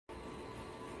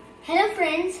Hello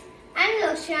friends, I'm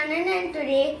Lakshanan and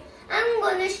today I'm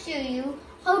going to show you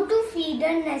how to feed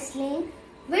a nestling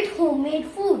with homemade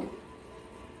food.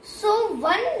 So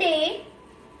one day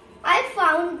I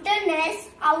found a nest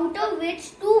out of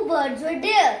which two birds were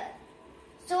there.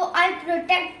 So I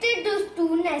protected those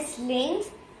two nestlings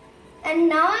and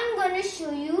now I'm going to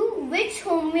show you which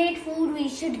homemade food we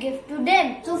should give to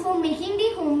them. So for making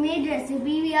the homemade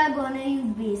recipe we are going to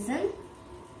use besan,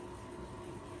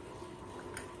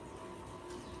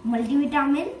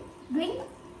 multivitamin drink,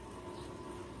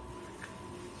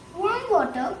 warm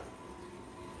water.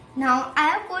 Now I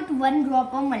have put 1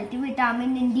 drop of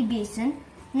multivitamin in the basin.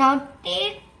 Now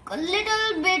take a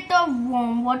little bit of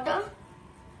warm water.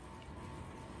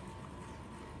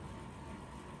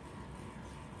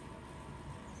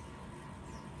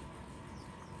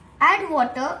 Add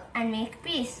water and make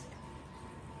paste.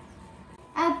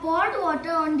 I poured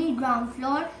water on the ground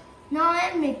floor. Now I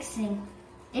am mixing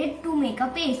it to make a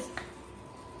paste.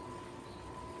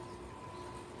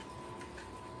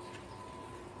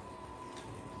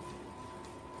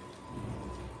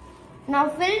 Now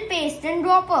fill paste in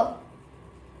dropper.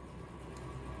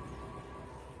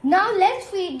 Now let's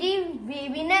feed the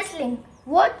baby nestling.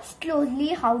 Watch closely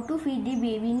how to feed the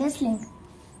baby nestling.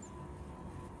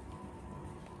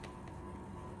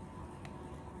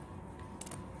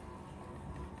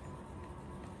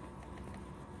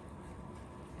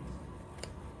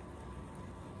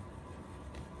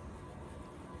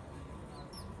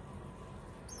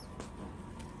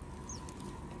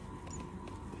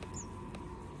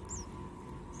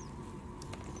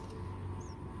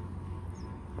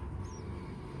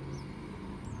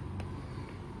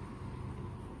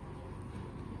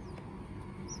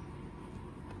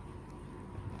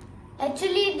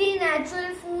 Actually, the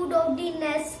natural food of the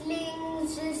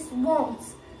nestlings is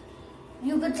worms.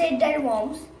 You could say they're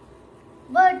worms.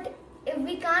 But if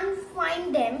we can't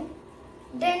find them,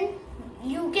 then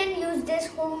you can use this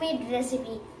homemade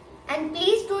recipe. And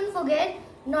please don't forget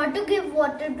not to give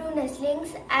water to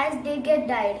nestlings as they get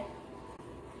died.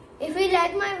 If you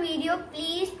like my video,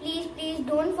 please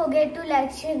don't forget to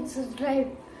like, share and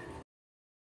subscribe.